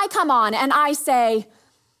 And then I come on and I say,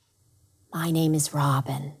 "My name is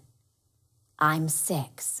Robin. I'm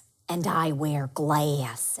 6 and I wear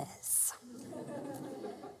glasses."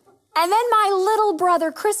 And then my little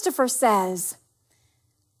brother Christopher says,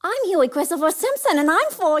 "I'm Huey Christopher Simpson and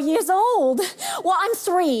I'm 4 years old." "Well, I'm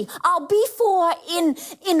 3. I'll be 4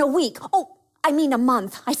 in a week. Oh, I mean a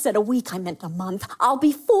month. I said a week, I meant a month. I'll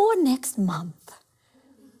be 4 next month."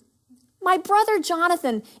 My brother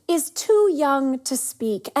Jonathan is too young to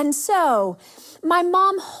speak, and so my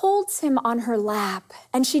mom holds him on her lap,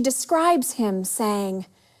 and she describes him saying,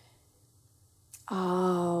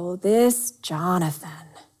 "Oh, this Jonathan,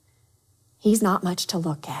 he's not much to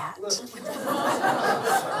look at.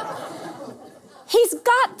 He's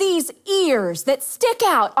got these ears that stick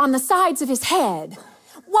out on the sides of his head.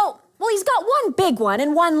 Well, he's got one big one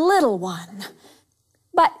and one little one.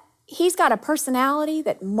 But he's got a personality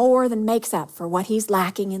that more than makes up for what he's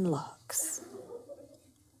lacking in looks."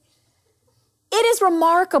 It is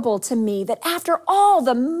remarkable to me that after all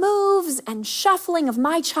the moves and shuffling of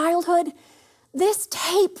my childhood, this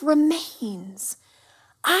tape remains.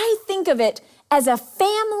 I think of it as a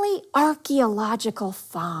family archaeological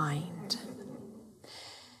find.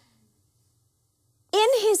 In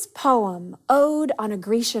his poem, Ode on a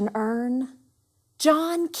Grecian Urn,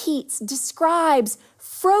 John Keats describes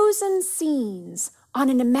frozen scenes on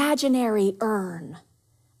an imaginary urn.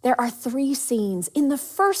 There are 3 scenes. In the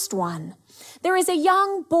first one, there is a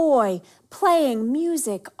young boy playing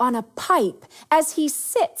music on a pipe as he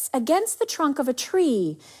sits against the trunk of a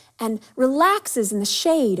tree and relaxes in the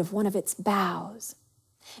shade of one of its boughs.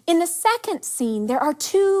 In the second scene, there are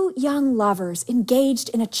 2 young lovers engaged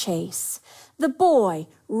in a chase. The boy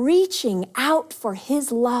reaching out for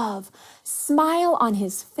his love, smile on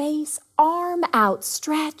his face, arm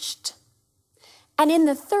outstretched. And in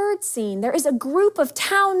the third scene, there is a group of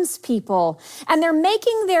townspeople, and they're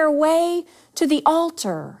making their way to the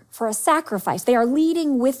altar for a sacrifice. They are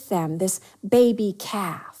leading with them this baby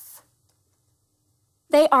calf.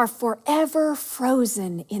 They are forever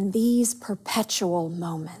frozen in these perpetual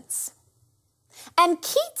moments. And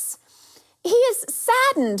Keats, he is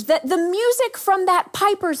saddened that the music from that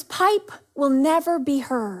piper's pipe will never be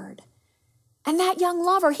heard. And that young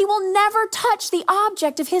lover, he will never touch the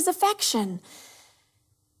object of his affection.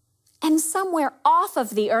 And somewhere off of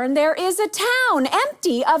the urn, there is a town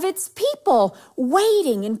empty of its people,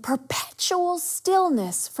 waiting in perpetual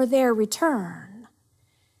stillness for their return.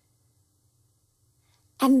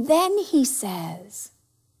 And then he says,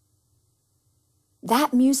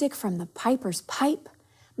 that music from the piper's pipe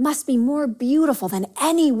must be more beautiful than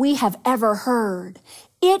any we have ever heard.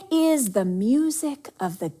 It is the music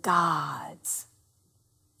of the gods.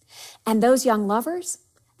 And those young lovers,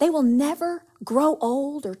 they will never grow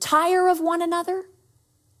old or tire of one another.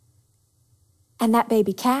 And that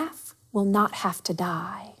baby calf will not have to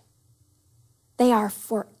die. They are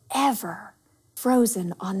forever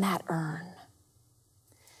frozen on that urn.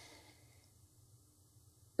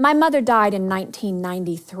 My mother died in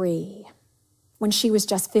 1993 when she was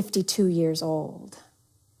just 52 years old.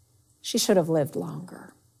 She should have lived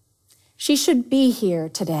longer. She should be here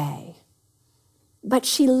today. But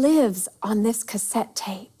she lives on this cassette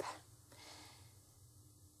tape.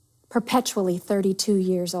 Perpetually 32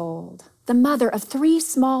 years old, the mother of 3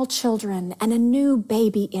 small children and a new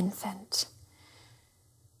baby infant.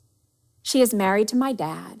 She is married to my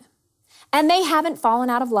dad, and they haven't fallen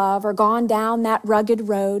out of love or gone down that rugged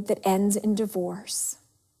road that ends in divorce.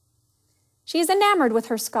 She is enamored with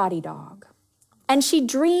her Scotty dog, and she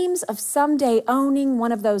dreams of someday owning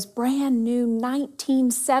one of those brand new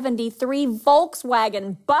 1973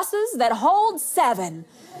 Volkswagen buses that hold 7.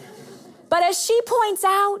 But as she points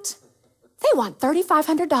out, they want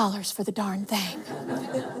 $3,500 for the darn thing.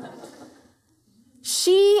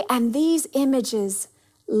 She and these images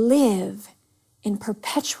live in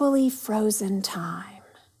perpetually frozen time.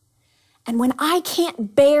 And when I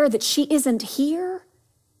can't bear that she isn't here,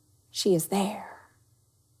 she is there.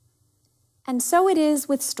 And so it is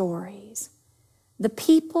with stories. The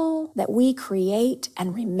people that we create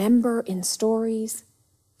and remember in stories,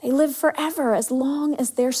 they live forever as long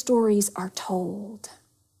as their stories are told.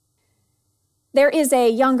 There is a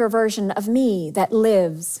younger version of me that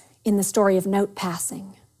lives in the story of note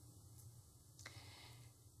passing.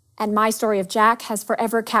 And my story of Jack has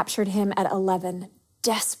forever captured him at 11,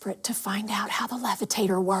 desperate to find out how the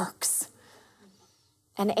levitator works.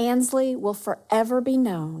 And Ansley will forever be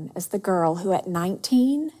known as the girl who at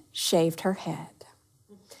 19 shaved her head.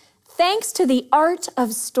 Thanks to the art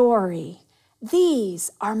of story,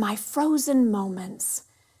 these are my frozen moments,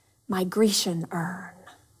 my Grecian urn.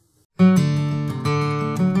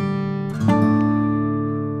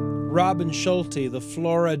 Robin Schulte, the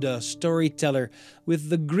Florida storyteller, with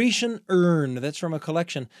the Grecian Urn. That's from a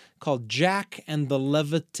collection called Jack and the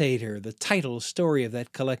Levitator. The title story of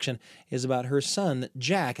that collection is about her son,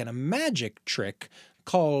 Jack, and a magic trick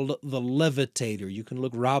called the Levitator. You can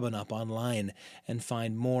look Robin up online and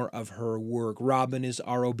find more of her work. Robin is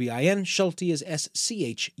Robin, Schulte is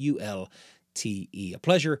Schulte. A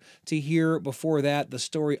pleasure to hear before that the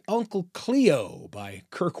story Uncle Cleo by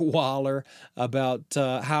Kirk Waller about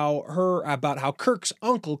how Kirk's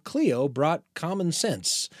Uncle Cleo brought common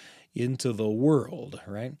sense into the world,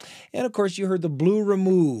 right? And of course, you heard The Blue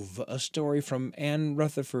Remove, a story from Anne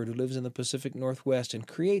Rutherford, who lives in the Pacific Northwest and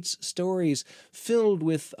creates stories filled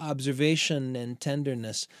with observation and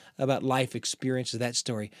tenderness about life experiences. That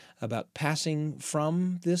story about passing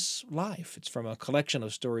from this life. It's from a collection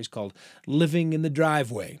of stories called Living in the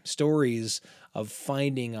Driveway, stories of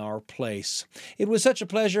finding our place. It was such a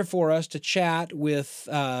pleasure for us to chat with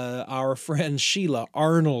our friend Sheila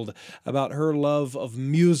Arnold about her love of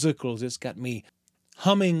musicals. It's got me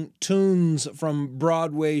humming tunes from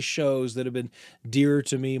Broadway shows that have been dear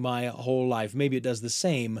to me my whole life. Maybe it does the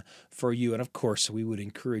same for you. And of course, we would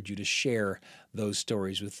encourage you to share those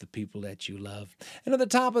stories with the people that you love. And at the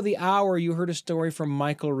top of the hour, you heard a story from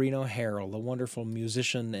Michael Reno Harrell, the wonderful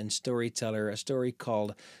musician and storyteller, a story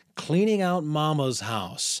called Cleaning Out Mama's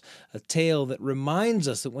House, a tale that reminds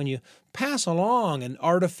us that when you pass along an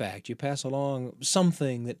artifact, you pass along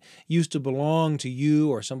something that used to belong to you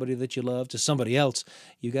or somebody that you love to somebody else,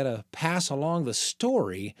 you got to pass along the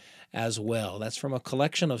story as well. That's from a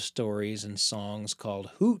collection of stories and songs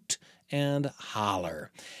called Hoot and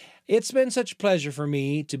Holler. It's been such a pleasure for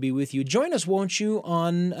me to be with you. Join us, won't you,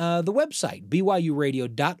 on the website,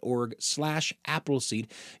 byuradio.org/Appleseed.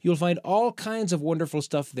 You'll find all kinds of wonderful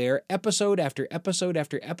stuff there, episode after episode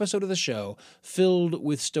after episode of the show, filled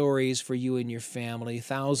with stories for you and your family,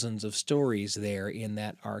 thousands of stories there in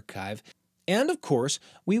that archive. And, of course,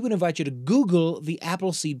 we would invite you to Google the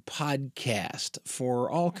Appleseed Podcast for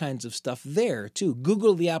all kinds of stuff there, too.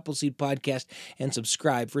 Google the Appleseed Podcast and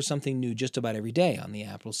subscribe for something new just about every day on the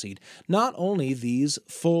Appleseed. Not only these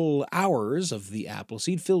full hours of the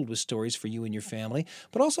Appleseed filled with stories for you and your family,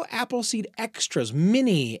 but also Appleseed Extras,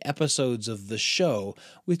 mini episodes of the show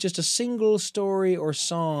with just a single story or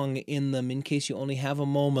song in them in case you only have a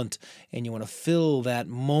moment and you want to fill that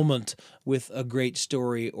moment with a great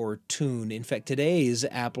story or tune. In fact, today's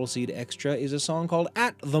Appleseed Extra is a song called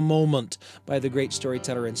At the Moment by the great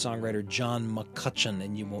storyteller and songwriter John McCutcheon,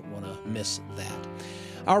 and you won't want to miss that.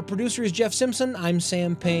 Our producer is Jeff Simpson. I'm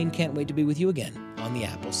Sam Payne. Can't wait to be with you again on the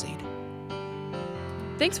Appleseed.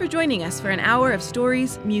 Thanks for joining us for an hour of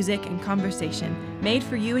stories, music, and conversation made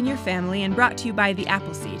for you and your family and brought to you by the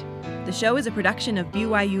Appleseed. The show is a production of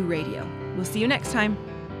BYU Radio. We'll see you next time.